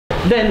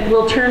Then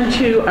we'll turn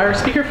to our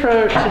speaker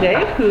for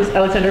today, who's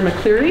Alexandra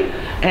McCleary,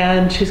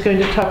 and she's going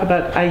to talk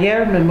about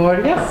Ayer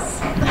Memorias,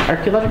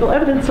 archaeological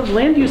evidence of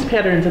land use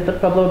patterns at the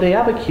Pueblo de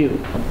Abiquiú.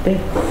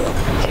 Thanks.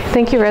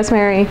 Thank you,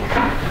 Rosemary.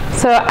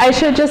 So I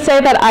should just say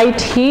that I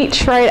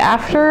teach right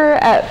after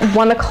at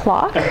 1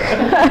 o'clock.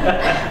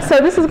 So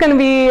this is going to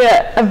be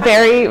a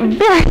very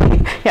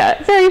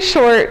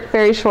short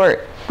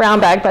brown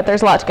bag, but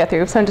there's a lot to get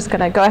through. So I'm just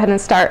going to go ahead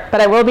and start. But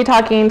I will be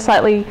talking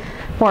slightly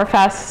more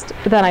fast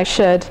than I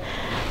should.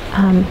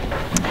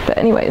 But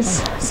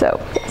anyways, so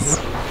yes.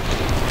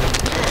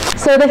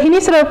 So the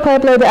Genízaro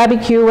Pueblo de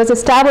Abiquiú was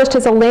established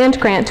as a land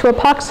grant to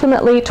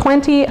approximately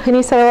 20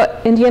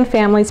 Genízaro Indian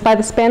families by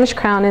the Spanish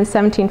crown in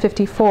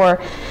 1754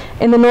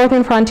 in the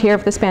northern frontier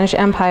of the Spanish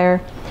Empire.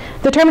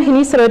 The term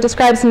Genízaro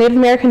describes Native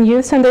American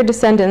youths and their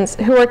descendants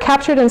who were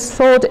captured and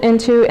sold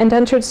into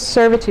indentured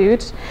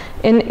servitude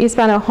in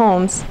Hispano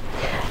homes.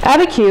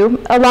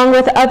 Abiquiú, along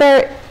with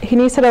other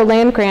Genízaro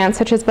land grants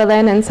such as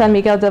Belén and San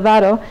Miguel del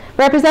Vado,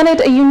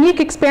 represented a unique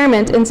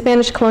experiment in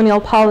Spanish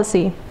colonial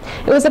policy.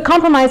 It was a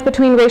compromise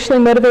between racially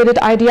motivated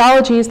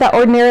ideologies that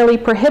ordinarily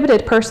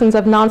prohibited persons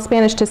of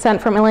non-Spanish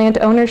descent from land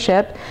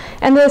ownership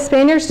and the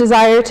Spaniards'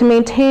 desire to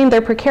maintain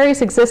their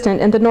precarious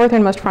existence in the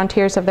northernmost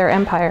frontiers of their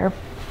empire.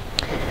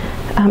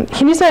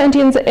 Genízaro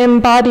Indians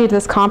embodied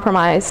this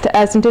compromise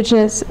as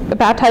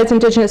baptized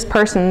indigenous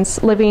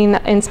persons living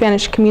in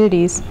Spanish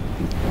communities.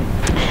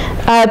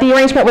 The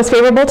arrangement was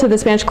favorable to the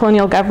Spanish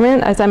colonial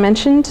government, as I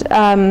mentioned,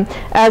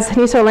 as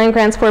Genízaro land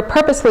grants were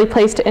purposely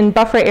placed in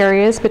buffer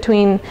areas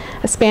between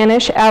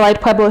Spanish allied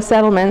Pueblo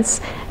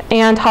settlements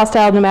and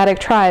hostile nomadic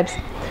tribes.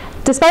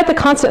 Despite the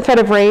constant threat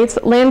of raids,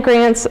 land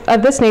grants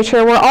of this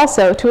nature were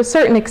also, to a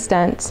certain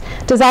extent,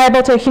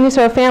 desirable to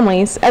Genízaro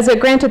families as it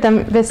granted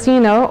them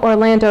vecino or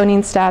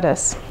landowning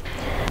status.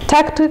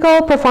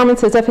 Tactical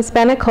performances of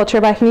Hispanic culture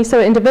by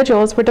Genízaro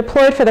individuals were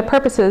deployed for the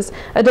purposes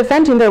of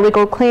defending their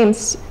legal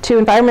claims to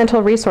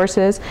environmental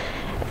resources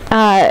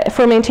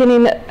for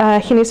maintaining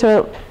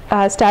Genízaro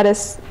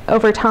status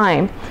over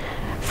time.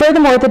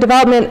 Furthermore, the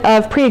development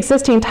of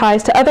pre-existing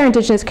ties to other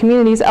indigenous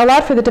communities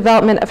allowed for the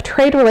development of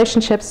trade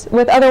relationships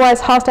with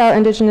otherwise hostile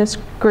indigenous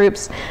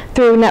groups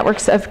through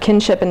networks of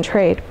kinship and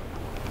trade.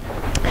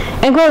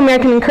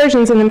 Anglo-American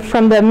incursions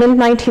from the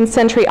mid-19th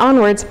century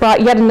onwards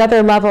brought yet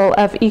another level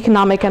of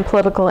economic and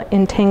political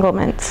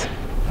entanglement.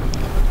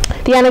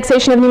 The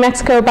annexation of New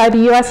Mexico by the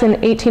U.S. in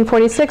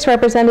 1846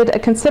 represented a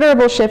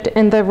considerable shift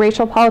in the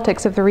racial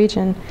politics of the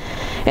region.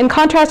 In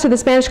contrast to the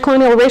Spanish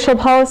colonial racial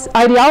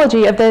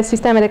ideology of the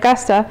Sistema de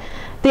Casta,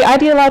 the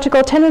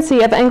ideological tendency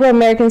of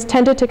Anglo-Americans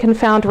tended to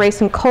confound race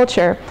and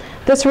culture.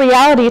 This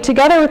reality,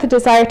 together with the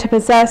desire to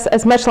possess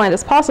as much land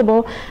as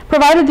possible,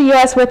 provided the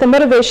U.S. with the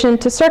motivation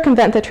to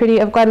circumvent the Treaty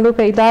of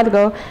Guadalupe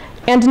Hidalgo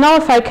and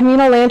nullify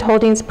communal land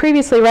holdings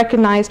previously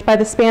recognized by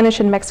the Spanish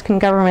and Mexican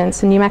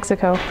governments in New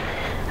Mexico,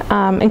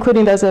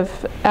 including those of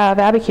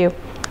Abiquiú.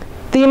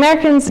 The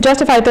Americans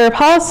justified their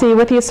policy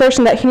with the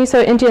assertion that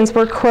Genízaro Indians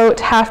were, quote,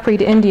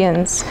 half-breed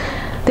Indians.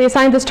 They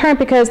assigned this term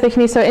because the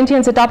Genízaro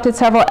Indians adopted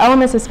several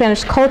elements of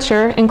Spanish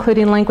culture,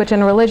 including language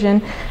and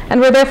religion, and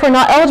were therefore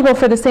not eligible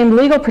for the same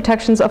legal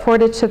protections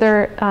afforded to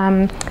their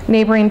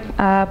neighboring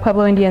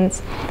Pueblo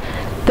Indians.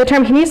 The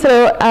term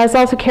Genízaro has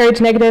also carried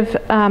negative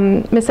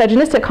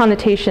misogynistic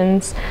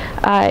connotations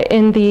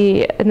in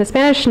the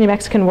Spanish New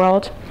Mexican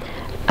world,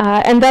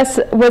 and thus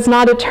was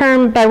not a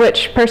term by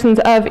which persons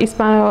of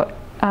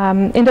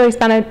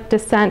Indo-Hispanic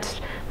descent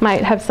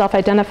might have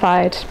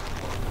self-identified.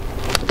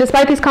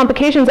 Despite these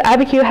complications,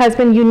 Abiquiú has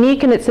been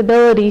unique in its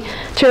ability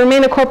to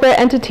remain a corporate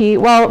entity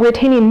while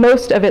retaining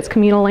most of its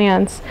communal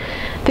lands.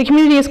 The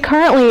community is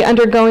currently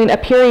undergoing a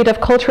period of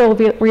cultural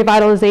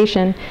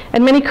revitalization,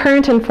 and many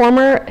current and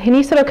former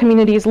Genízaro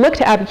communities look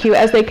to Abiquiú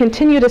as they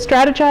continue to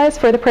strategize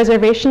for the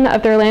preservation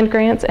of their land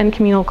grants and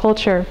communal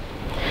culture.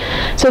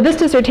 So this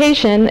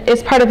dissertation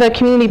is part of a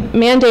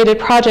community-mandated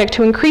project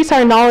to increase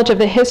our knowledge of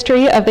the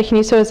history of the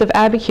Genízaros of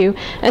Abiquiú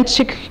and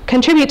to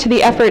contribute to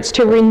the efforts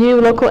to renew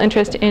local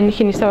interest in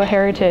Genízaro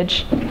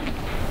heritage.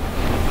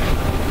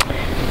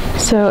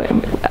 So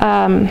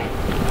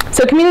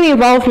community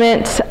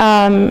involvement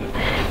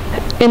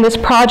in this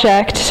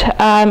project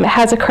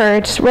has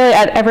occurred really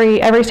at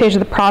every stage of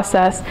the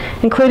process,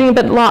 including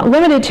but not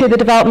limited to the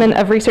development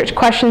of research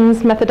questions,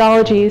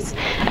 methodologies,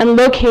 and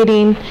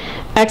locating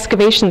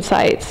excavation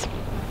sites.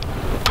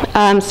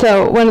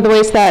 So one of the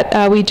ways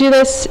that we do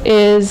this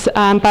is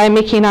by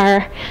making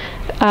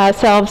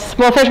ourselves,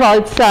 well, first of all,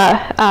 it's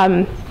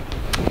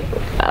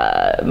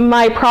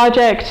my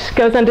project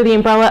goes under the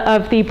umbrella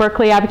of the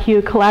Berkeley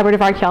Abiquiú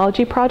Collaborative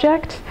Archaeology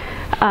Project,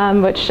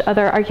 which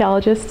other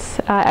archaeologists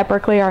at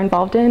Berkeley are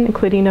involved in,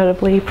 including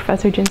notably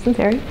Professor Jensen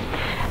Sari.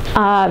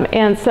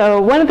 And so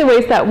one of the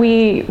ways that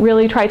we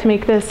really try to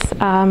make this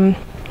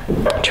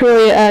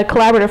truly a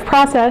collaborative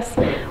process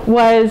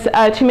was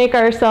to make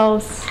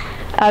ourselves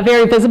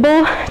very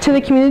visible to the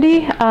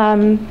community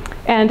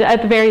and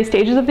at the various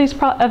stages of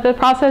the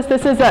process.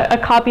 This is a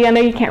copy, I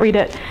know you can't read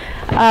it,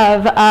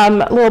 of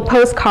little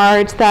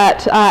postcards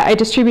that I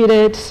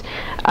distributed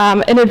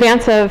in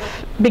advance of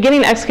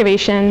beginning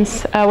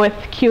excavations with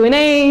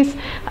Q&As,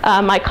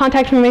 my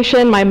contact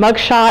information, my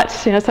mugshot,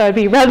 so it would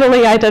be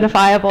readily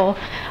identifiable,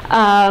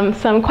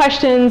 some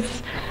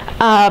questions,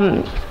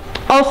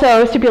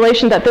 also a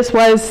stipulation that this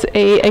was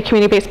a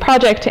community-based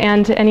project,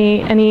 and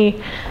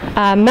any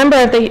member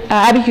of the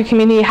Abiquiú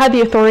community had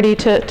the authority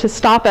to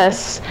stop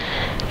us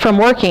from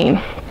working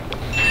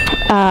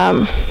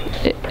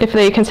if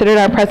they considered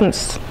our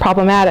presence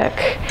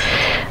problematic.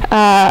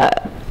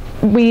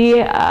 We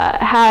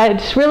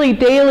had really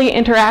daily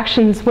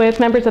interactions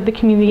with members of the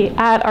community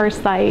at our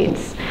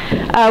sites.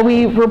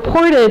 We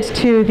reported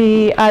to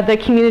the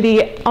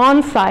community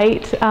on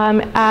site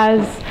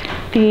as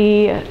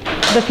the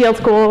field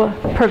school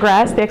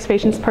progressed, the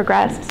excavations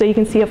progressed. So you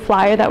can see a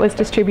flyer that was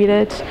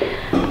distributed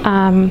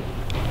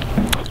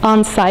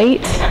on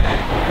site.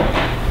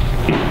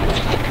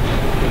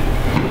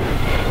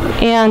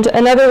 And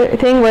another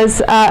thing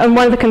was, and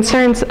one of the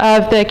concerns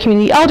of the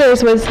community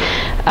elders was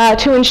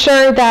to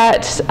ensure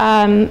that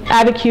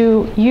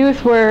Abiquiú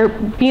youth were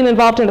being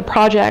involved in the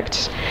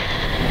project.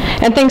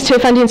 And thanks to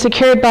funding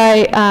secured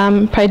by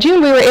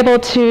June, we were able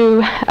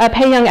to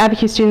pay young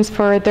Abiquiú students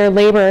for their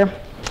labor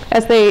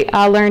as they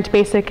learned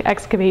basic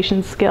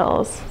excavation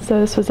skills. So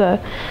this was a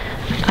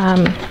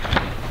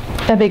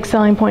big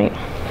selling point.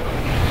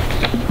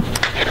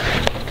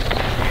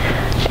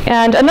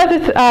 And another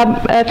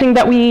thing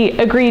that we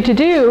agreed to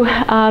do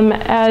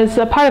as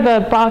a part of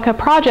a BRCA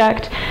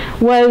project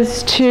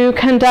was to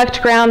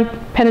conduct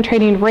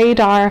ground-penetrating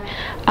radar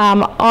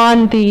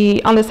on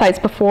the sites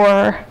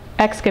before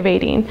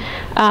excavating.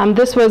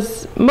 This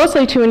was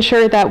mostly to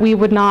ensure that we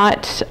would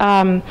not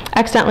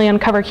accidentally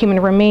uncover human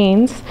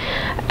remains.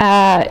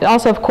 It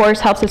also, of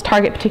course, helps us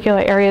target particular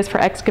areas for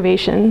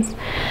excavations.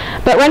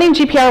 But running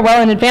GPR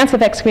well in advance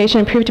of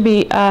excavation proved to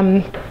be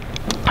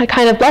a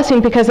kind of blessing,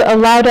 because it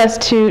allowed us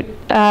to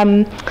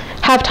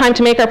have time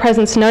to make our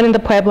presence known in the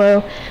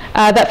Pueblo,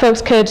 that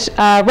folks could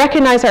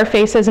recognize our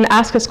faces and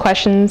ask us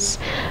questions,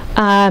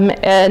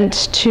 and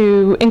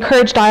to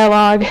encourage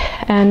dialogue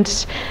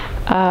and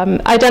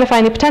identify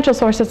any potential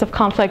sources of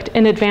conflict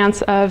in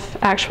advance of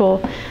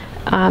actual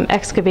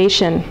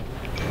excavation.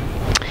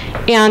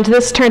 And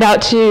this turned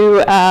out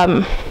to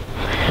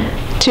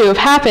have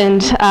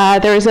happened.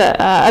 There was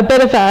a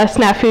bit of a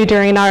snafu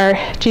during our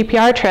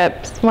GPR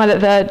trips, one of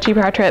the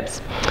GPR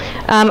trips.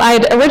 I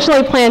had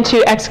originally planned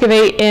to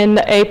excavate in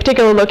a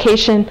particular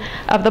location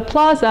of the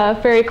plaza,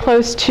 very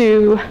close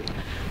to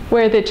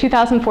where the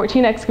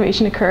 2014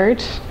 excavation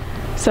occurred.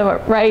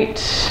 So right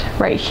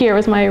here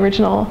was my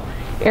original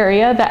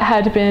area that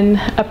had been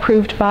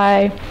approved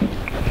by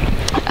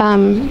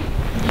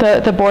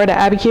the board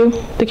at Abiquiú,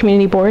 the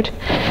community board.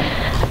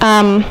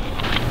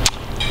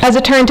 As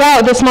it turned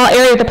out, the small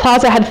area of the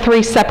plaza had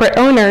 3 separate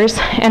owners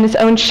and its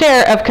own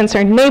share of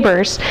concerned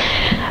neighbors.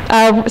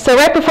 So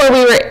right before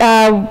we were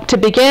to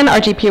begin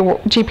our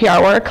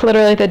GPR work,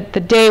 literally the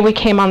day we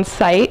came on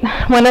site,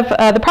 one of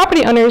the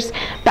property owners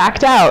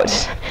backed out,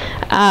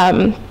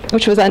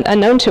 which was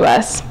unknown to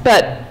us.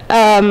 But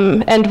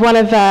and one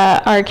of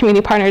our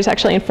community partners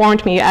actually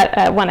informed me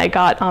when I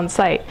got on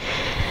site.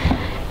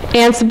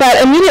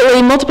 But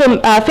immediately, multiple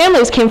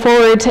families came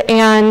forward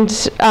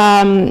and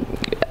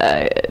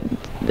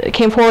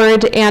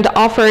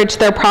offered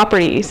their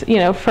properties,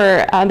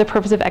 for the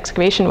purpose of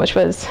excavation, which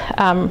was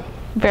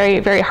very,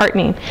 very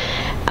heartening.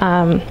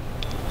 On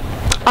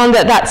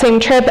that same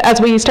trip, as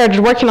we started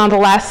working on the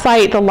last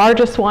site, the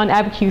largest one,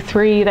 Abiquiú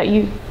 3, that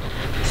you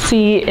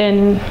see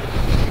in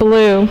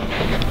blue,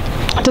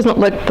 it doesn't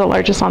look the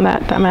largest on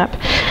that map,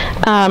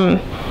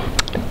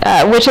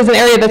 which is an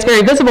area that's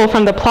very visible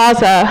from the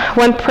plaza.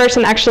 One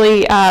person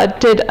actually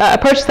did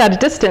approach us at a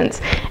distance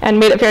and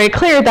made it very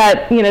clear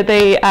that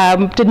they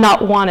did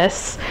not want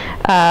us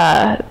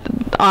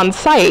on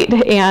site,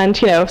 and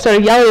sort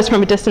of yelled at us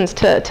from a distance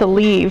to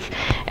leave.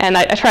 And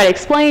I tried to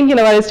explain what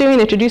I was doing,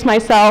 introduce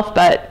myself,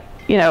 but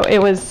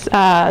it was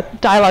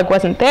dialogue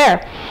wasn't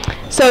there.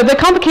 So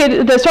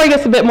the story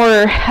gets a bit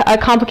more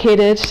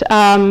complicated,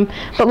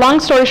 but long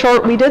story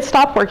short, we did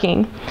stop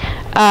working.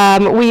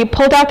 We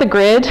pulled out the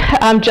grid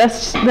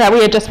just that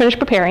we had just finished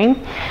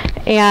preparing,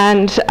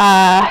 and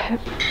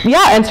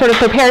and sort of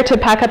prepared to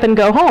pack up and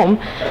go home.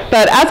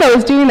 But as I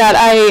was doing that,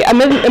 I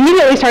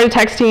immediately started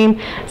texting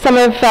some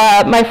of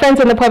my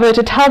friends in the Pueblo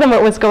to tell them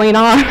what was going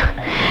on,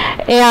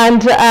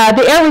 and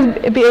the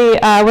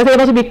air was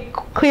able to be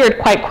cleared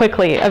quite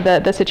quickly of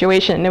the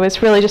situation. It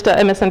was really just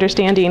a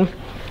misunderstanding.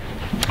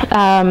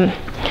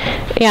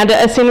 And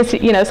as soon as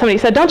somebody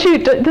said,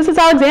 this is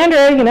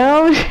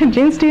Alexandra,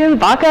 Gene student,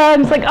 Baca,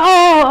 and it's like,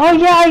 oh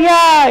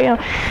yeah,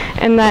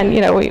 and then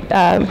it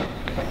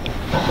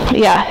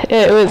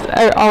was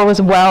all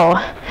was well.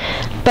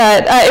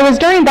 But it was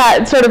during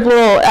that sort of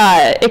little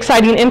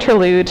exciting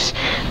interlude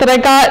that I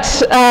got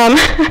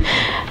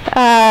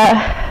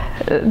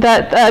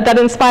that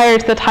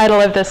inspired the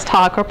title of this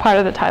talk, or part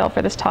of the title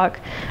for this talk,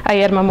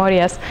 Ayer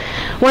Memorias.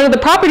 One of the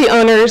property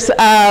owners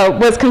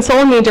was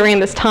consoling me during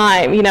this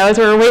time, as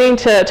we were waiting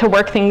to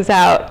work things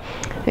out.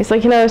 He's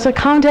like, so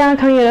calm down,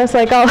 it's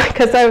like, oh,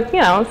 because I,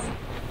 was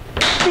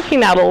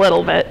freaking out a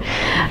little bit.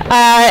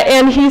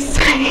 And he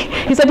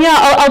said,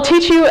 yeah, I'll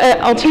teach you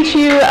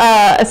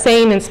a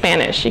saying in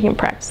Spanish. You can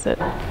practice it.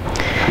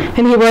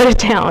 And he wrote it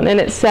down, and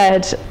it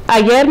said,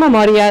 Ayer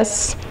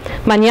Memorias,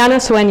 mañana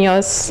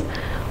sueños,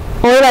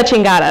 hoy la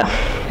chingada,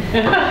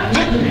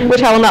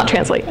 which I will not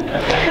translate.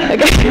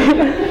 Okay.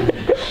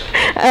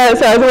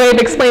 So as a way of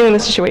explaining the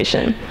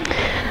situation.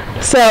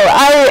 So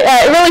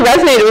it really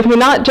resonated with me,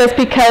 not just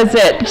because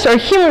it sort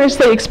of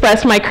humorously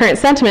expressed my current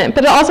sentiment,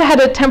 but it also had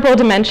a temporal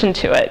dimension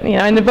to it,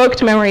 and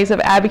evoked memories of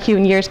Abiquiú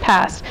in years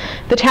past,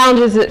 the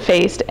challenges it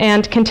faced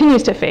and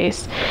continues to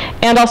face,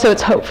 and also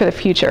its hope for the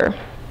future.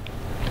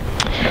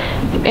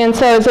 And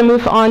so as I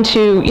move on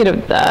to,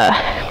 the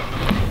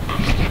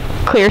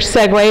clear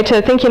segue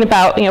to thinking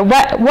about,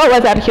 what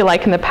was Abiquiú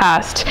like in the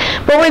past?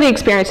 What were the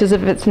experiences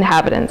of its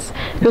inhabitants,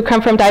 who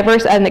come from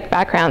diverse ethnic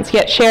backgrounds,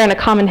 yet share in a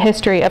common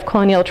history of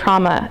colonial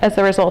trauma as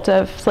the result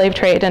of slave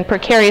trade and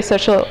precarious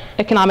social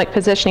economic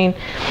positioning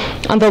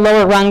on the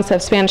lower rungs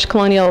of Spanish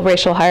colonial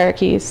racial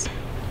hierarchies?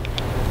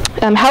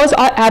 How is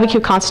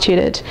Abiquiú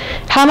constituted?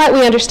 How might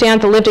we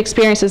understand the lived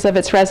experiences of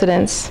its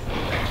residents?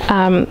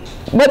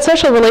 What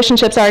social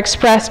relationships are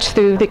expressed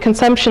through the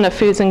consumption of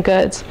foods and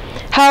goods?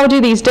 How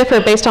do these differ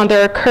based on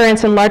their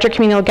occurrence in larger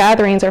communal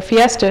gatherings or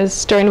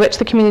fiestas during which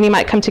the community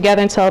might come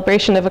together in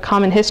celebration of a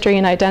common history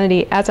and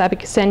identity as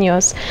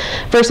Abiquiseños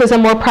versus a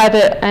more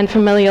private and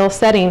familial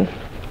setting?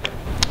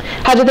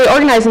 How do they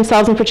organize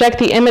themselves and project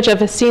the image of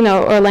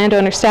vecino or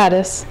landowner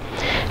status?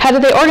 How do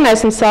they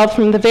organize themselves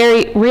from the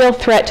very real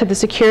threat to the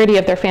security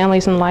of their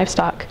families and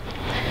livestock?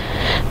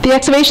 The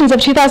excavations of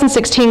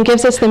 2016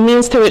 gives us the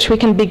means through which we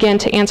can begin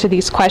to answer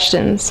these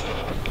questions.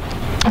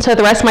 So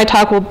the rest of my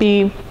talk will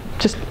be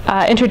just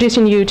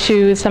introducing you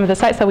to some of the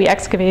sites that we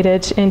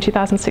excavated in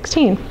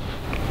 2016.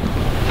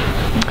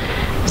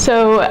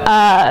 So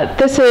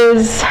this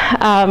is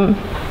a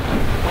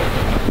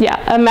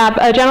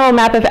general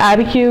map of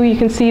Abiquiú. You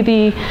can see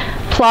the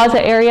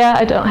plaza area.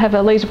 I don't have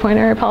a laser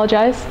pointer, I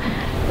apologize.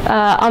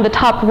 On the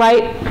top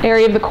right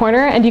area of the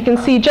corner, and you can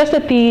see just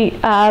at the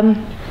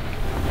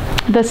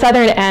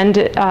southern end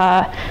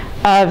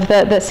of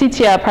the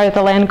Sitia, part of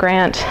the land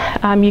grant,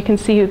 you can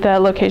see the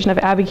location of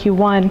Abiquiú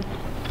 1.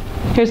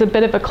 Here's a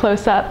bit of a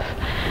close-up.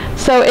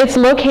 So it's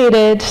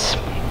located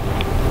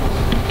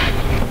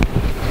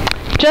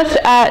just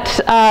at,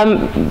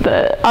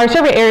 our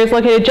survey area is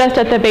located just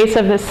at the base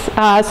of this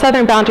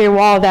southern boundary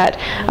wall that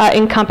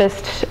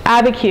encompassed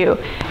Abiquiú.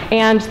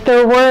 And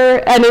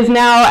is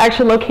now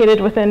actually located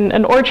within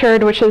an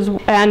orchard,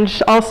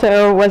 and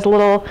also was a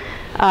little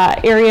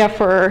area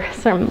for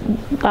some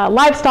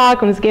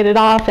livestock and was gated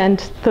off, and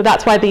so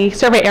that's why the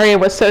survey area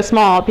was so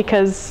small,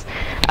 because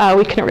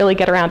we couldn't really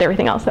get around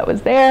everything else that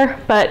was there.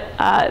 But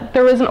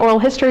there was an oral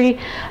historical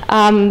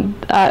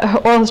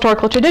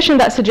tradition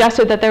that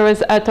suggested that there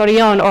was a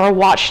torreón, or a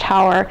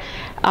watchtower,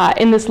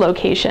 in this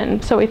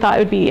location. So we thought it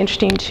would be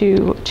interesting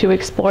to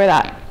explore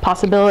that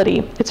possibility.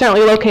 It's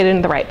certainly located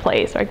in the right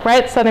place, right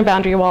at the southern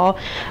boundary wall,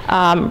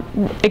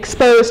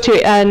 exposed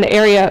to an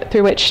area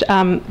through which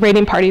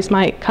raiding parties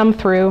might come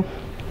through.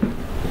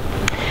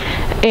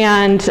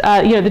 And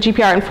the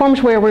GPR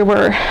informed where we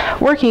were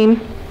working.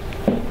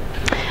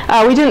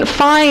 We didn't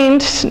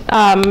find,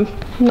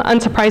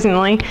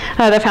 unsurprisingly,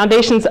 the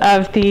foundations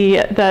of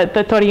the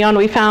torreón.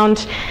 We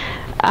found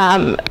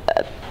a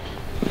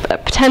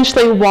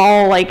potentially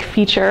wall-like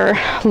feature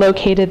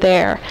located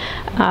there.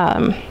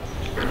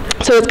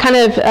 So it's kind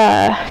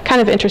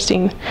of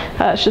interesting.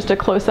 It's just a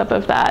close-up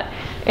of that.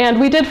 And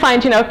we did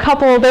find, a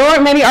couple. There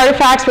weren't many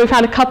artifacts, but we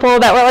found a couple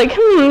that were like,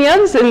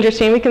 this is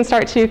interesting. We can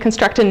start to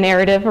construct a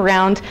narrative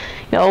around,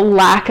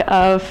 lack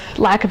of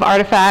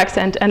artifacts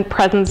and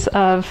presence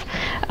of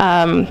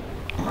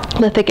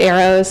lithic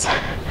arrows.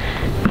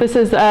 This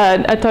is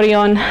a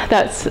torreón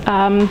that's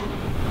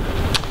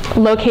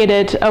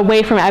located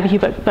away from Abiquiú,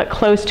 but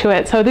close to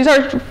it. So these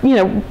are,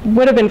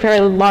 would have been very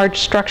large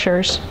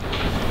structures.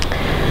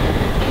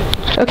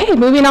 Okay,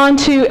 moving on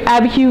to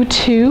Abiquiú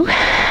 2.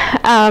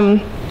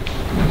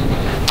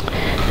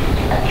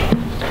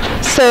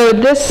 So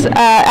this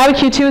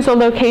Abiquiú 2 is a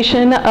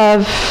location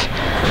of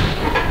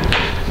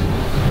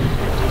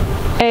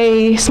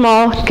a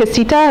small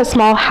casita, a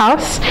small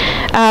house,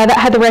 that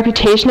had the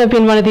reputation of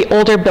being one of the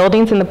older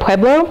buildings in the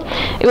pueblo.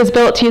 It was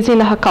built using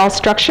the jacal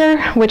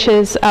structure, which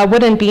is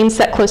wooden beams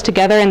set close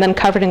together and then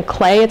covered in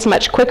clay. It's a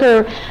much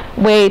quicker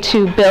way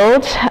to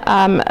build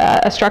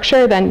a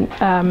structure than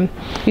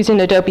using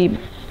adobe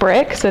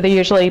brick, so they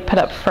usually put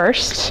up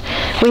first.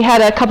 We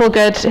had a couple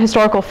good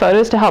historical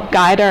photos to help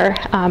guide our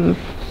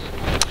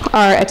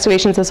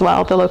excavations as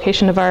well, the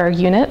location of our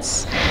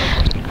units.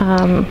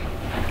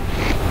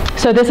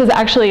 So this is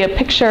actually a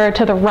picture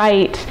to the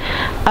right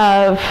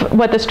of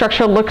what the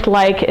structure looked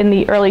like in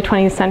the early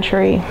 20th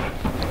century.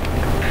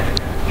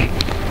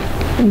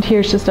 And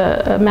here's just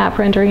a map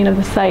rendering of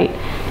the site.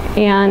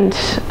 And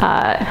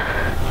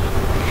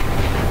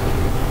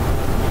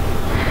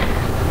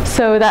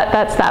so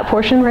that's that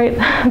portion, right?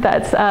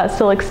 That's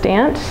still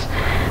extant.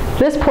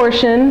 This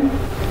portion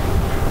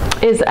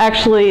is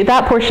actually,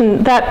 that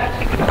portion, that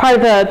part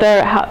of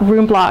the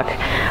room block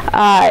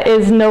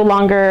is no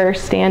longer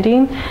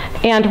standing.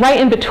 And right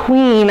in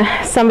between,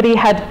 somebody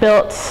had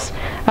built,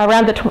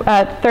 around the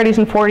 30s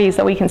and 40s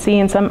that we can see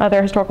in some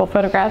other historical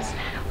photographs,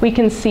 we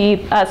can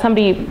see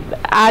somebody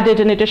added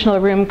an additional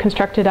room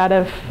constructed out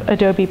of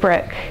adobe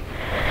brick.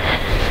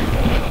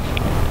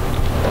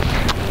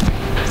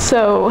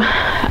 So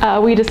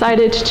we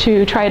decided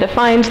to try to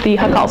find the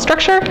Hakal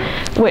structure,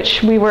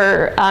 which we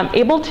were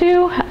able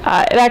to.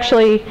 It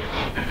actually,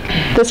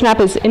 this map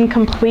is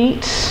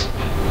incomplete.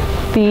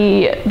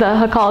 The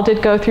Hakal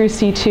did go through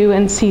C2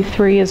 and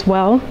C3 as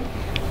well.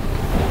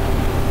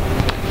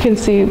 You can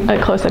see a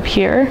close-up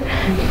here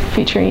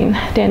featuring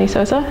Danny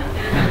Sosa.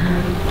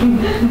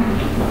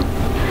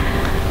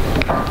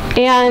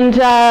 And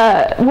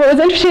what was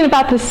interesting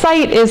about this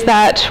site is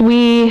that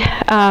we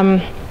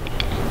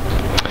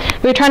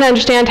were trying to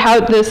understand how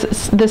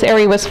this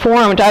area was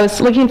formed. I was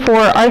looking for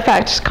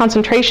artifact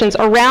concentrations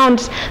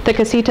around the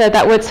casita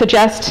that would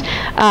suggest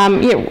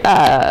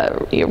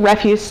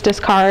refuse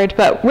discard,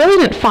 but really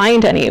didn't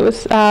find any. It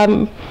was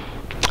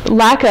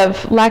lack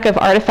of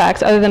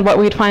artifacts other than what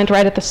we'd find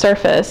right at the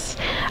surface.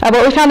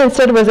 What we found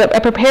instead was a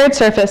prepared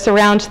surface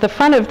around the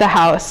front of the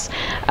house.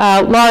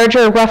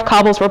 Larger rough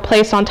cobbles were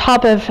placed on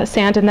top of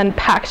sand and then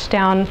packed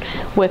down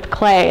with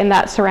clay, and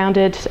that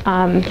surrounded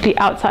the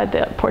outside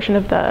portion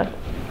of the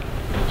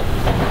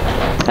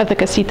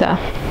casita.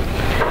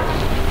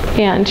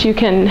 And you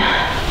can,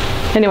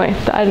 anyway,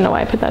 I don't know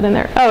why I put that in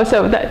there. Oh,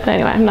 so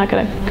anyway, I'm not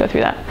going to go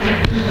through that.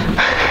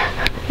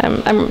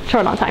 I'm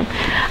short on time.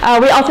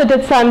 We also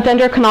did some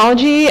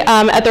dendrochronology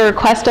at the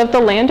request of the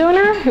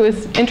landowner, who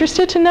was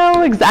interested to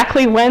know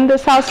exactly when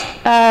this house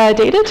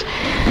dated.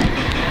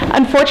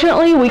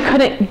 Unfortunately, we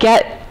couldn't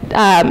get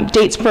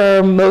dates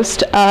for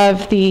most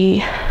of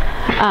the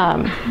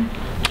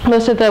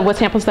wood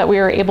samples that we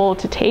were able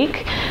to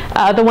take.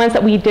 The ones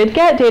that we did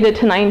get dated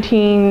to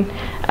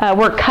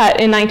were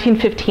cut in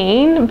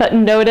 1915, but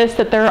notice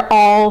that they're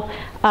all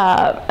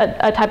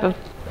a type of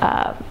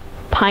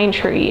pine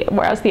tree,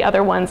 whereas the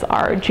other ones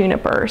are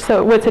juniper.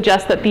 So it would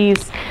suggest that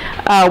these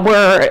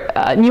were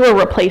newer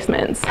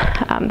replacements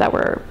that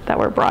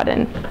were brought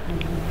in.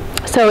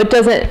 So it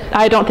doesn't,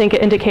 I don't think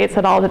it indicates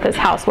at all that this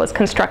house was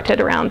constructed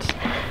around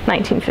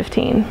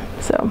 1915.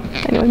 So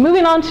anyway,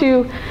 moving on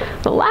to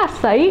the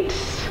last site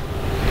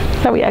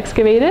that we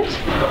excavated,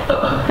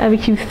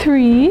 Abiquiú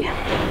 3.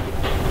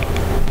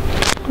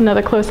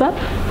 Another close-up.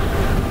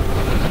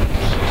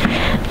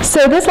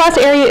 So this last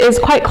area is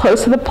quite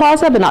close to the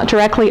plaza, but not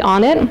directly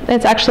on it.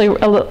 It's actually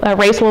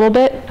raised a little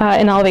bit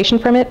in elevation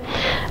from it.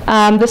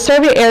 The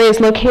survey area is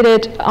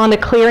located on a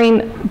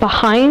clearing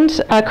behind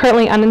a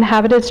currently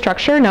uninhabited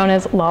structure known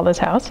as Lala's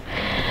house.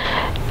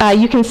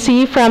 You can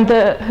see from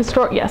the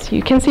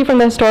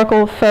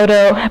historical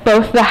photo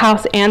both the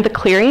house and the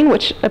clearing,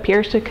 which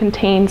appears to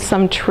contain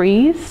some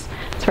trees.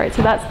 That's right.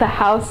 So that's the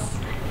house,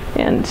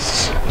 and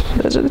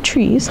those are the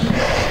trees.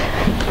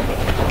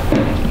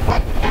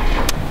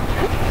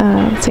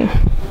 Let's see.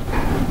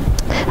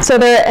 So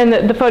there, in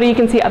the photo, you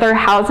can see other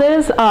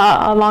houses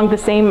along the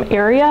same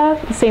area,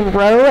 same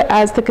row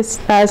as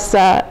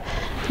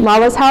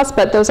Lala's house,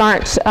 but those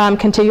aren't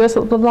contiguous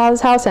with Lala's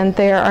house, and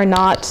they are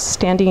not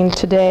standing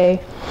today.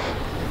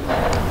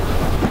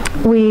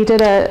 We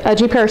did a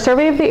GPR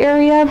survey of the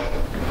area.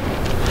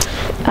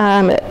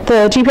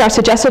 The GPR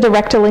suggested a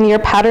rectilinear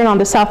pattern on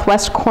the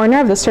southwest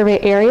corner of the survey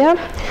area,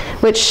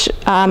 which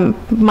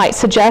might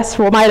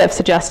have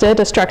suggested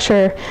a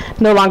structure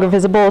no longer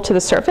visible to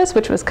the surface,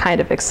 which was kind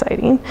of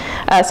exciting.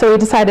 So we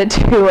decided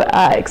to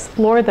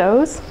explore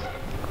those.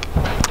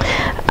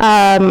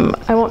 I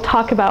won't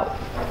talk about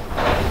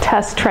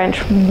test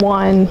trench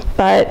 1,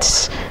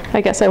 but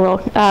I guess I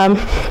will.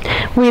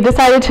 We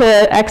decided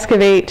to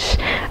excavate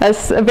a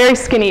very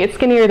skinny, it's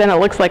skinnier than it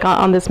looks like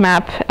on this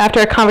map, after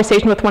a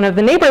conversation with one of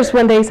the neighbors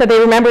when they said they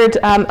remembered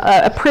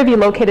a privy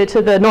located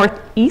to the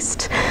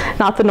northeast,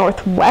 not the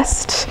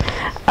northwest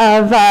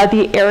of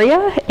the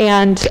area.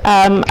 And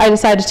I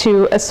decided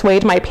to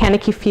assuage my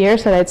panicky fear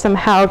so that I'd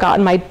somehow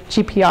gotten my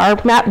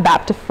GPR map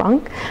back to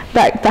front.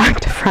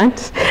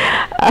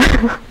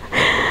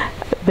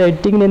 They're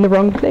digging in the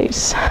wrong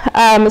place.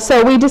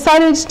 So we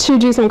decided to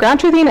do some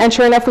ground truthing, and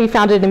sure enough, we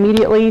found it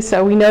immediately.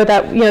 So we know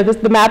that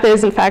the map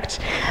is in fact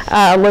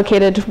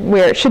located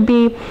where it should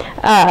be.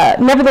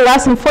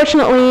 Nevertheless,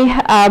 unfortunately,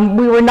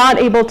 we were not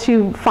able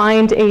to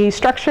find a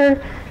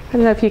structure. I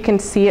don't know if you can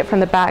see it from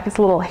the back. It's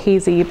a little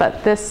hazy,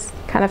 but this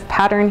kind of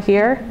pattern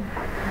here.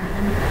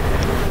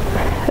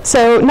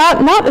 So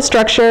not a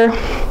structure.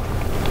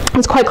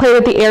 It's quite clear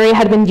that the area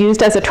had been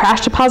used as a trash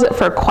deposit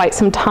for quite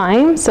some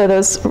time. So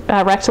those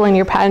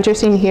rectilinear patterns you're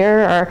seeing here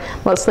are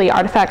mostly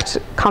artifact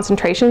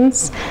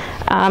concentrations.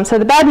 So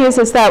the bad news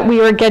is that we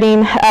were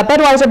getting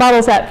Budweiser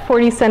bottles at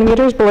 40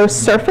 centimeters below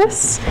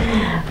surface.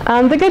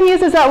 The good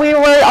news is that we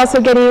were also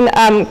getting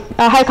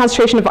a high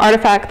concentration of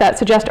artifact that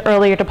suggest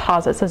earlier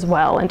deposits as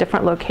well in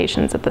different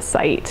locations at the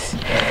site.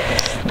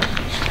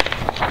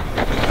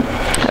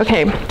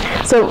 Okay,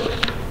 so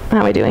How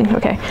am I doing?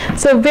 Okay.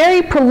 So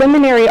very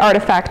preliminary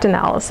artifact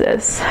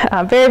analysis.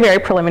 Very, very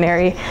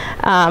preliminary.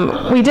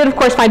 We did, of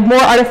course, find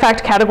more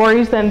artifact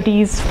categories than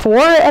these 4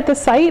 at the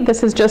site.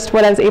 This is just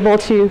what I was able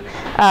to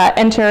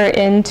enter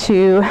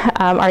into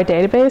our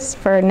database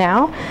for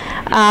now.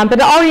 But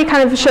it already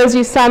kind of shows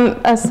you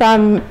some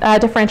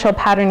differential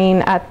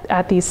patterning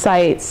at these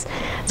sites.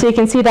 So you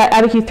can see that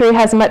Abiquiú 3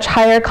 has a much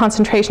higher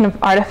concentration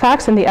of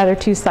artifacts than the other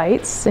 2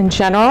 sites in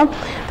general.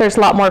 There's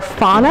a lot more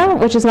fauna,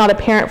 which is not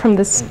apparent from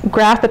this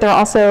graph, but there are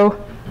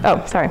also,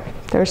 oh, sorry,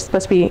 there's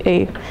supposed to be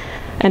a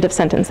end of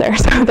sentence there.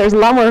 So there's a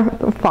lot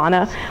more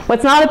fauna.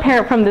 What's not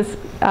apparent from this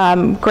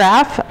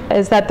graph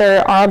is that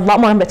there are a lot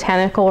more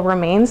botanical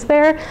remains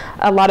there,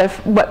 a lot of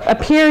what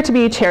appear to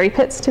be cherry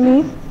pits to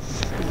me.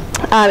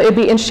 It would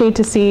be interesting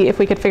to see if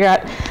we could figure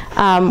out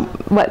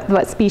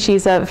what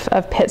species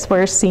of pits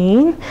we're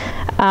seeing.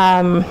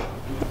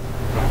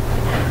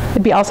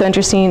 It'd be also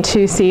interesting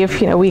to see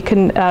if we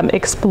can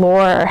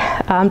explore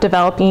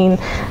developing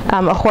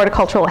a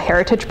horticultural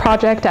heritage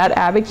project at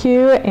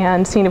Abiquiú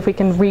and seeing if we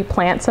can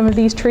replant some of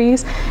these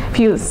trees.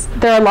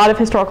 There are a lot of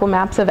historical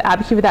maps of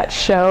Abiquiú that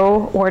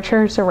show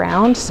orchards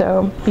around,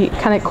 so it'd be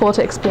kind of cool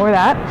to explore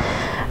that.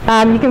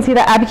 You can see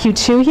that Abiquiú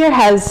 2 here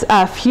has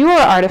fewer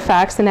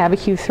artifacts than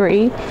Abiquiú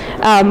 3,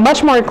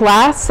 much more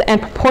glass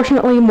and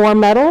proportionately more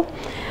metal.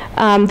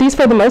 These,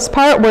 for the most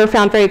part, were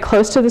found very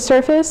close to the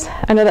surface.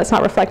 I know that's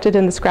not reflected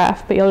in this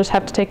graph, but you'll just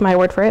have to take my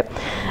word for it.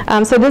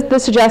 So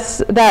this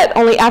suggests that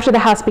only after the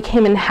house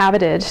became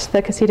inhabited,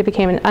 the casita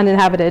became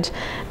uninhabited,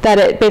 that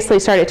it basically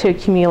started to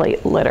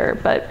accumulate litter,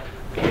 but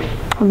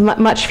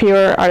much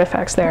fewer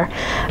artifacts there.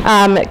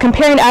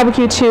 Comparing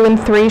Abiquiú 2 and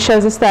 3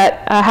 shows us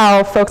that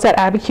how folks at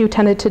Abiquiú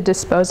tended to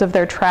dispose of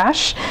their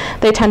trash.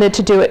 They tended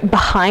to do it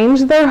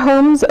behind their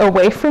homes,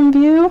 away from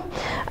view.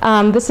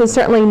 This is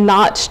certainly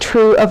not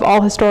true of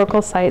all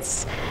historical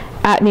sites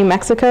at New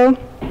Mexico.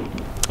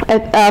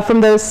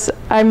 From those,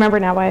 I remember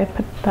now why I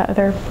put that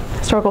other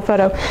historical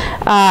photo.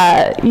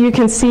 You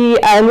can see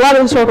in a lot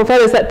of historical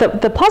photos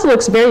that the plaza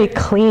looks very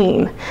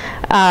clean.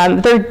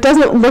 There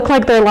doesn't look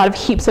like there are a lot of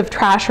heaps of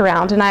trash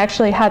around, and I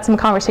actually had some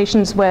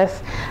conversations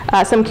with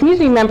some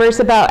community members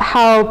about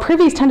how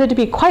privies tended to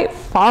be quite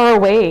far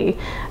away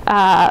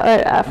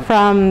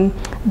from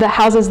the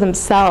houses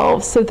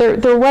themselves. So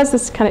there was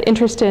this kind of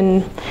interest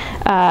in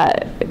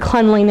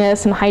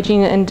cleanliness and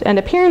hygiene and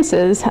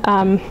appearances.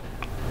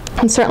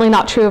 And certainly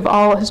not true of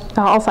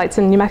all sites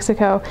in New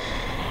Mexico.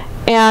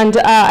 And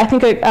I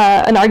think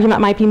an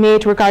argument might be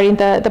made regarding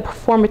the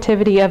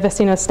performativity of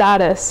Vecino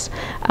status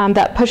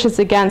that pushes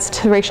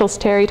against racial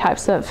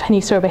stereotypes of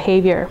Genízaro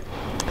behavior.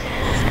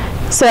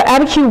 So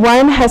Abiquiú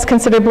 1 has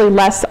considerably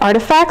less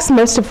artifacts,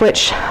 most of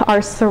which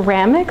are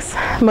ceramics,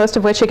 most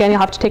of which, again, you'll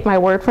have to take my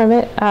word from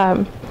it,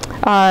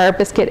 are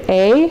Biscuit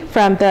A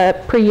from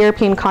the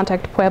pre-European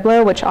contact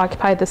Pueblo, which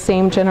occupied the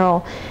same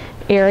general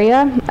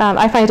area.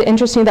 I find it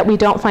interesting that we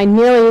don't find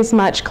nearly as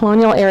much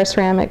colonial era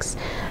ceramics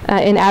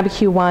in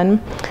Abiquiú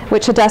 1,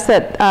 which suggests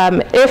that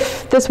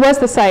if this was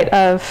the site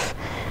of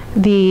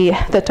the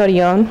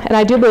Torreón, and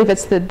I do believe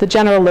it's the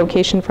general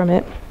location from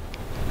it,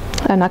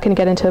 I'm not going to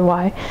get into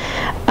why,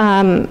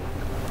 the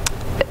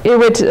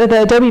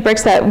adobe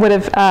bricks that would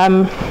have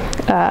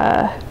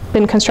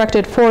been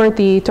constructed for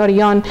the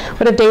Torreón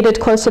would have dated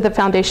close to the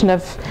foundation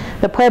of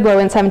the Pueblo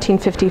in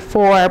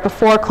 1754,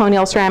 before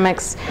colonial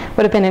ceramics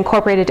would have been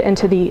incorporated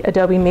into the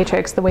adobe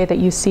matrix the way that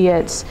you see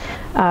it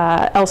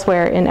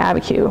elsewhere in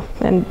Abiquiú,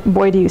 and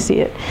boy do you see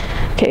it.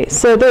 Okay,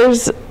 so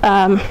there's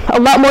a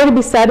lot more to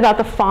be said about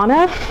the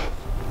fauna.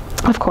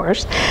 Of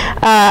course.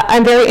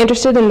 I'm very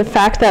interested in the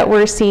fact that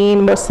we're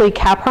seeing mostly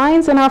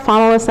caprines in our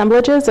faunal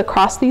assemblages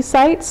across these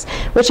sites,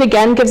 which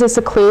again gives us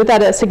a clue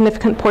that a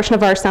significant portion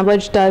of our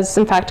assemblage does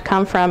in fact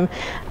come from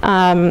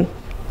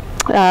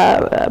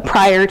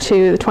prior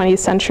to the 20th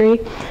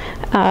century.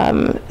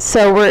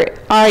 So we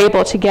are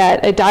able to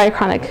get a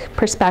diachronic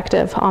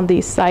perspective on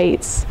these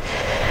sites.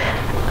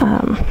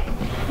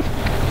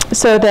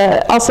 So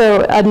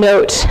also a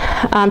note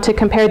to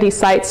compare these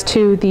sites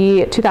to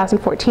the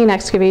 2014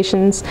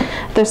 excavations.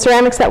 The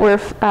ceramics that we're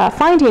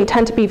finding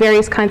tend to be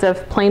various kinds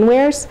of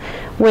planewares,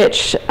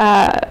 which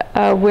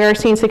we're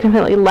seeing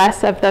significantly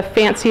less of the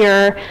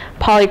fancier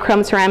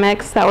polychrome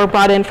ceramics that were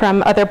brought in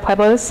from other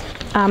pueblos,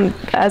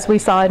 as we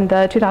saw in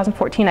the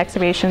 2014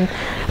 excavation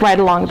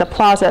right along the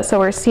plaza. So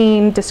we're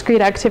seeing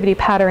discrete activity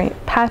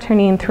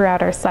patterning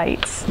throughout our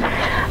sites,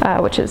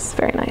 which is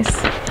very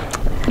nice.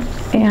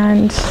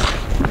 And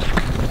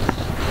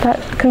that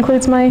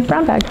concludes my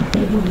brown bag.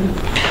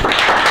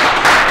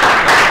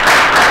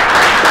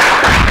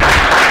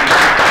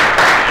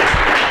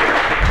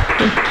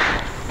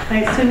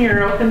 I assume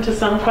you're open to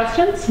some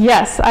questions?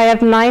 Yes, I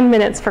have 9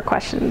 minutes for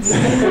questions.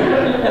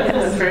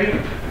 That's great.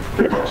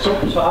 So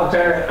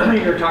Alexandra,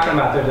 you were talking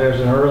about that there's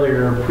an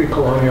earlier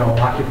pre-colonial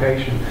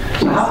occupation.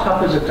 So how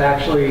tough is it to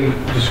actually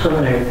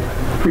discriminate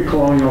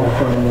pre-colonial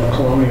from the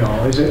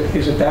colonial? Is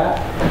it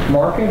that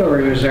market, or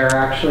is there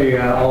actually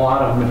a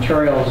lot of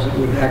materials that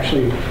would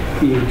actually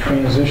be a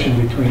transition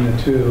between the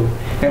two?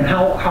 And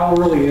how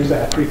early is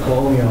that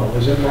pre-colonial?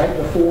 Is it right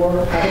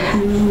before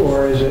Abiquiú,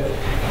 or is it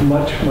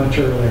much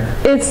earlier?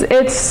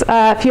 It's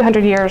a few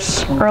hundred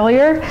years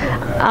earlier.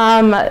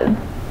 Okay.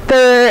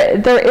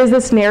 There is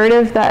this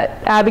narrative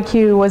that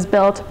Abiquiú was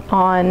built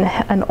on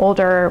an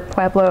older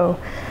Pueblo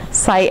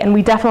site, and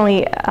we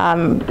definitely,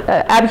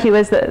 Abiquiú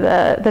is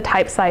the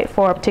type site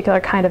for a particular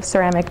kind of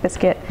ceramic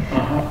biscuit,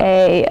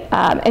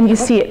 and you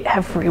see it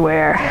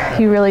everywhere.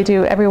 You really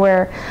do,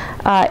 everywhere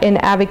in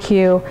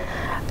Abiquiú.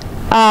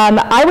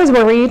 I was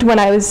worried when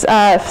I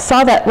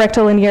saw that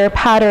rectilinear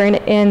pattern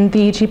in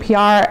the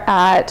GPR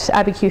at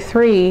Abiquiú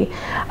 3.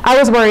 I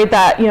was worried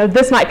that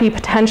this might be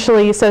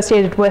potentially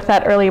associated with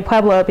that early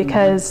Pueblo,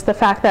 because the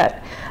fact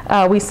that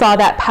we saw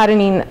that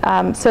patterning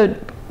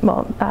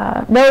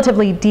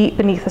relatively deep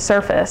beneath the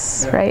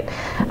surface, right?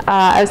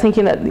 I was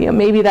thinking that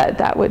maybe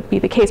that would be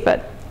the case,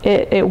 but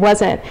it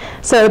wasn't.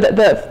 So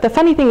the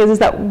funny thing is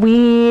that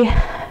we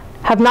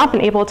have not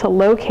been able to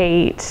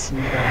locate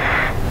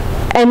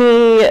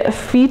any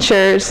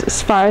features,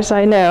 as far as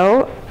I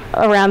know,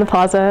 around the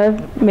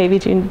plaza. Maybe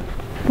Gene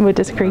would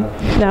disagree.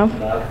 No?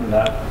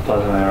 Not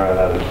Plaza Mayor at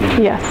Abiquiú.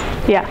 Yes,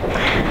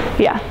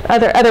 yeah.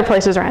 Other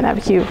places around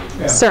Abiquiú,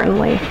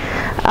 certainly.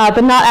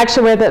 But not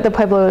actually where the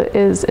Pueblo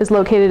is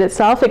located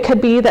itself. It could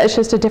be that it's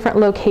just a different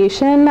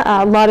location.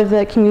 A lot of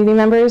the community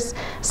members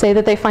say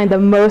that they find the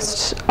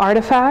most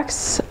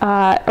artifacts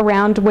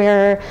around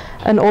where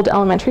an old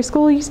elementary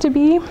school used to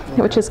be,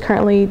 which is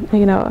currently,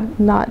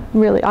 not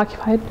really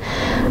occupied.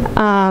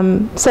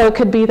 So it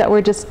could be that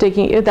we're just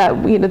digging,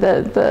 that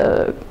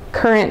the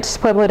current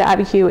Pueblo de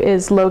Abiquiú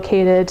is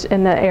located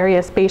in the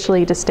area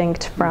spatially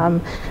distinct from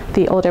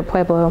the older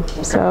Pueblo.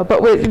 So, but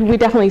we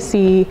definitely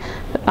see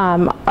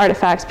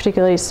artifacts,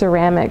 particularly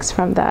ceramics,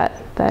 from that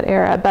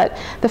era. But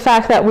the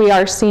fact that we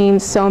are seeing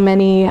so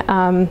many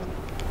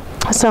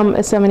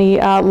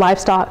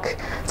livestock,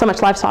 so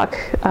much livestock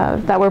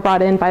that were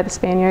brought in by the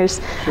Spaniards,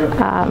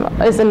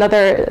 is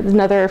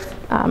another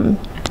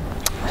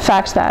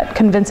fact that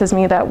convinces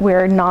me that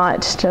we're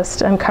not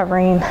just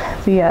uncovering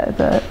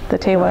the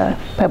Tewa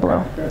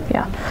Pueblo.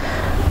 Yeah.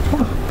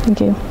 Thank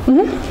you.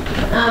 You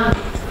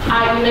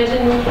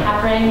mentioned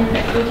African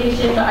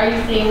exploitation, but are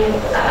you seeing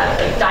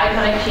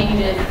diachronic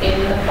changes in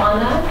the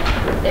fauna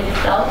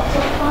itself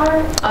so far,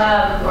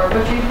 or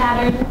butchery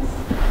patterns?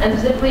 And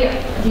specifically,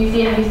 have you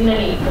seen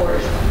any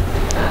fours?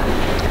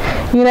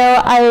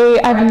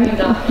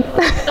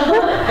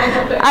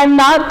 I'm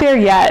not there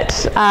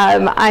yet.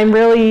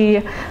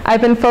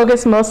 I've been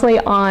focused mostly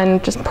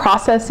on just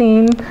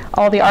processing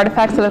all the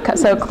artifacts that have come,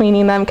 so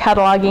cleaning them,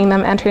 cataloging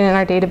them, entering in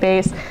our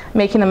database,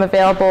 making them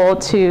available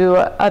to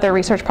other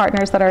research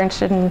partners that are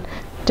interested in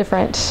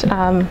different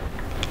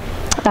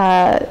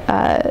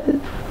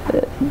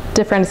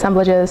different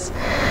assemblages.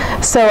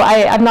 So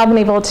I've not been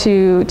able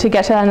to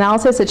get to that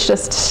analysis. It's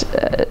just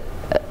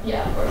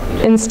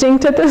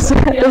instinct at this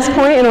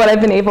point, and what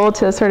I've been able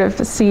to sort of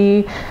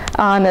see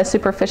on a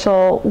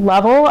superficial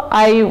level.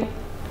 I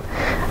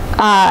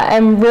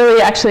am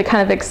really actually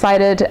kind of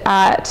excited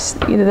at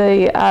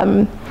the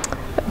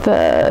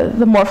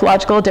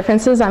morphological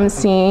differences I'm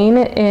seeing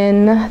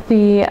in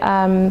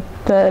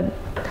the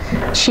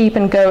sheep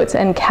and goats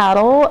and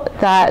cattle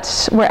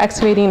that we're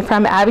excavating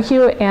from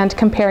Abiquiú, and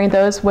comparing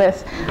those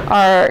with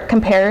our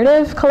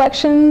comparative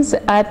collections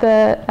at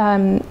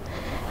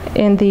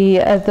in the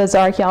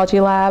Archaeology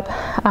lab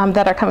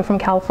that are coming from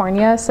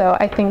California. So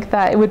I think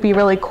that it would be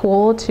really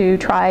cool to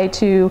try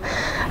to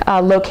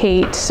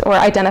locate or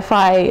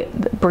identify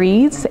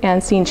breeds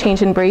and seeing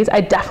change in breeds.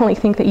 I definitely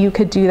think that you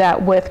could do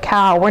that with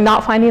cow. We're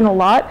not finding a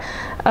lot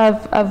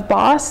of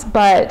Boss,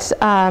 but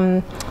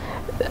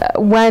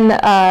when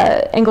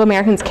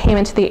Anglo-Americans came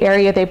into the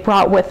area, they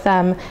brought with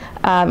them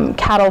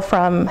cattle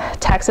from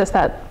Texas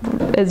that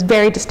is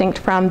very distinct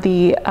from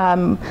the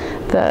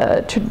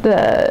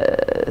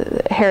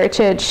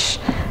heritage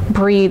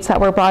breeds that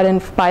were brought in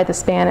by the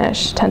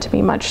Spanish. Tend to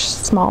be much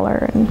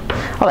smaller and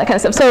all that kind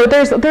of stuff. So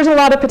there's a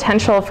lot of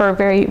potential for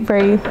very,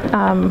 very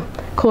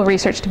cool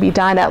research to be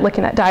done at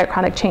looking at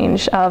diachronic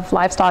change of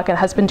livestock and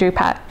husbandry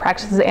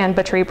practices and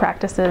butchery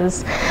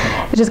practices.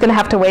 It's just going to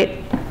have to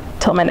wait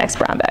till my next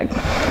brown bag.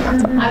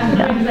 I'm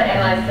going to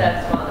analyze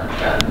that fauna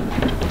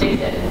from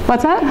Jason.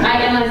 What's that?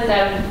 I analyzed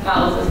 7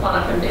 files of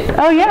fauna from Jason.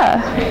 Oh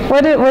yeah.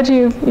 What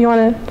you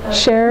want to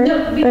share?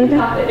 No, we can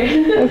talk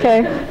later.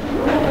 Okay.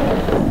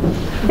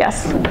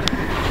 Yes.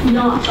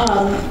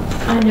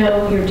 I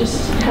know you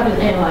just haven't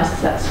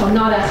analyzed that, so I'm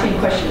not asking a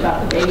question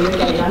about the data you're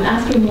getting. I'm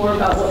asking more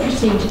about what you're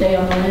seeing today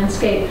on the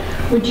landscape.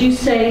 Would you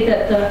say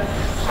that the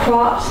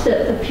crops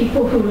that the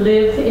people who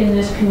live in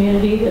this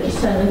community, the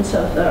descendants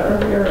of the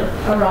earlier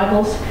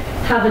arrivals,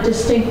 have a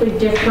distinctly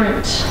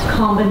different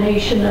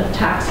combination of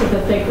taxa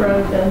that they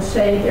grow than,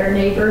 say, their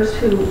neighbors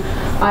who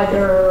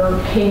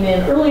either came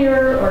in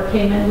earlier or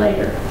came in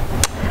later?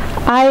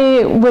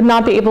 I would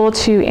not be able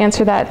to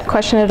answer that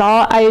question at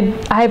all. I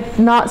have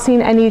not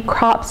seen any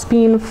crops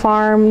being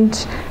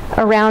farmed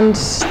around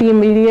the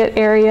immediate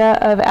area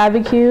of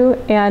Abiquiú,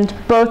 and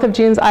both of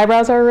June's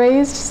eyebrows are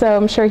raised, so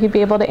I'm sure he'd be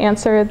able to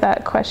answer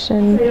that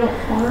question. They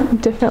don't farm?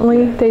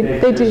 Differently. They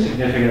There's do. a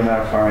significant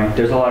amount of farming.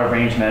 There's a lot of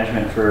range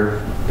management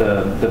for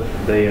the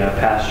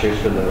pastures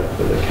for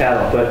the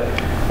cattle, but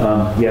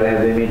yeah,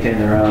 they maintain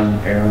their own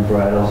heirloom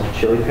varietals of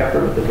chili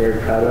pepper that they're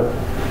very proud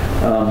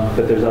of.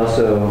 But there's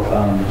also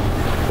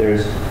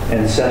there's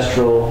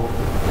ancestral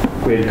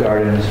grid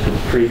gardens with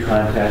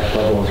pre-contact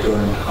bubbles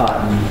growing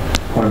cotton,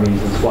 corn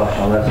beans, and squash,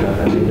 and all that stuff.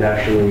 And we've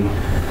actually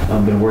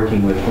been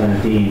working with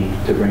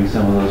Glenadine to bring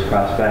some of those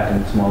crops back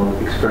in small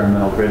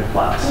experimental grid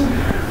plots.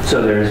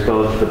 So there's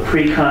both the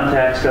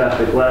pre-contact stuff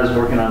that Glenn is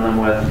working on them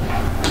with,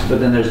 but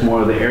then there's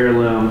more of the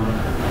heirloom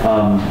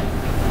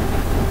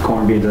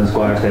corn beans and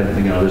squash. There's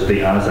the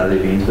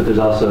Anasazi beans, but there's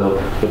also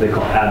what they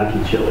call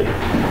Abiquiú chili,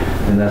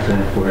 and that's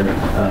an important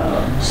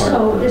part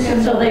of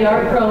it. So they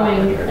are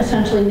growing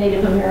essentially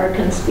Native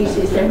American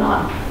species. They're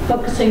not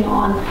focusing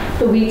on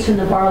the wheats and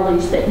the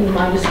barleys that you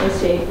might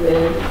associate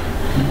with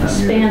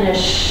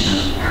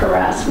Spanish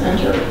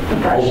harassment or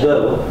oppression.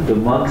 Although the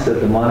monks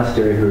at the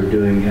monastery who are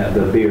doing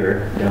the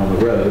beer down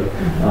the road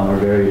are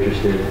very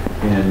interested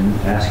in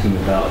asking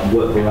about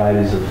what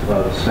varieties of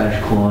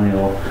Spanish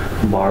colonial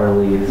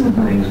barleys and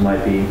things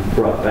might be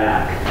brought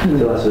back.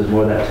 So there's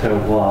more of that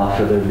terroir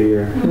for their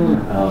beer.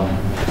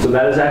 So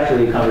that is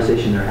actually a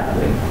conversation they're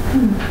having.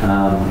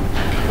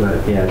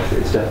 But yeah,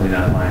 it's definitely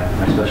not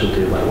my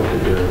specialty about what they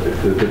do with their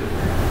food. But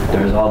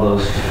there's all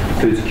those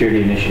food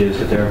security initiatives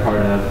that they're a part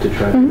of to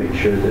try to make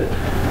sure that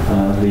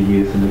the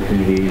youth and the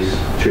community's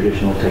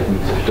traditional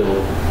techniques are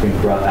still being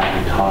brought back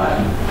and taught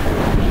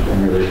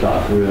and really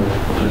thought through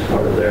as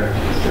part of their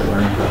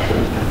learning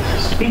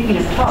process. Speaking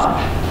of talk,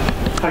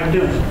 how are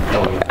you doing?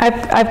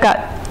 I've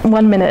got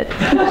 1 minute.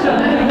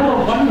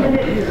 No, 1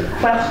 minute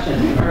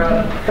question.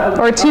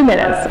 Or 2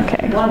 minutes,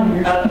 okay. You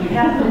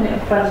have 1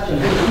 minute question.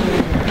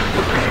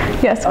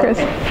 Yes, Chris.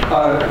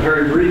 Okay.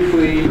 Very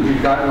briefly,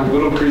 we've gotten a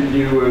little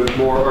preview of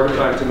more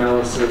artifact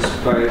analysis,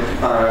 but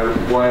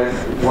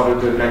what are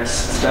the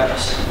next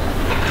steps?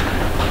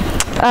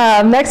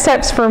 Next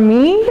steps for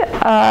me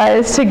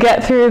is to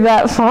get through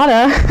that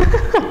fauna.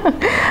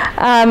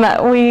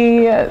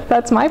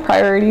 That's my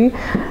priority.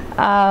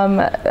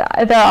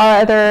 There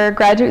are other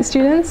graduate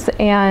students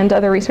and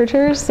other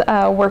researchers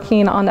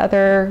working on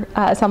other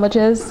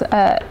assemblages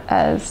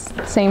as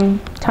same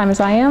time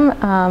as I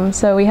am.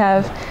 So we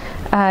have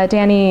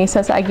Danny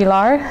Sosa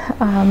Aguilar,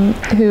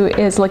 who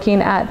is looking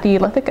at the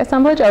lithic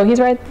assemblage. Oh, he's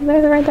right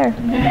there.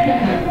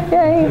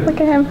 Yay, look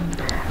at him.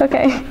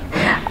 Okay.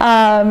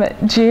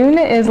 June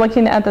is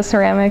looking at the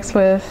ceramics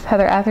with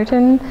Heather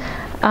Atherton.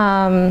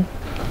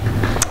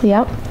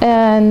 Yep.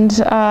 And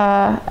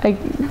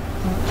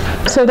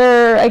so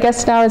there, I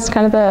guess now is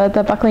kind of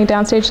the buckling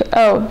downstage.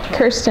 Oh,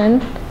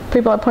 Kirsten,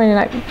 people are pointing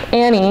at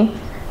Annie.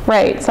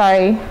 Right,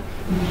 sorry.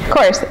 Of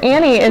course,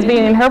 Annie is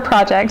beginning her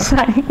project.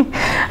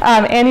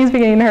 Annie's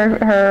beginning her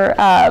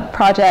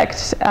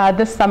project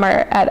this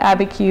summer at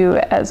Abiquiú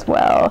as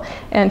well,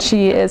 and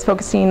she is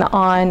focusing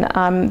on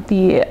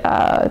the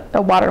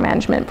water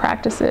management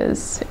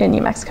practices in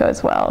New Mexico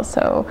as well.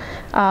 So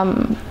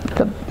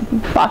the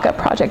Baca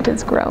project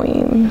is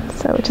growing,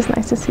 so which is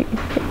nice to see.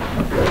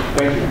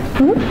 Thank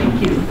you.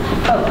 Thank you.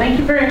 Oh, thank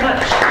you very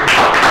much.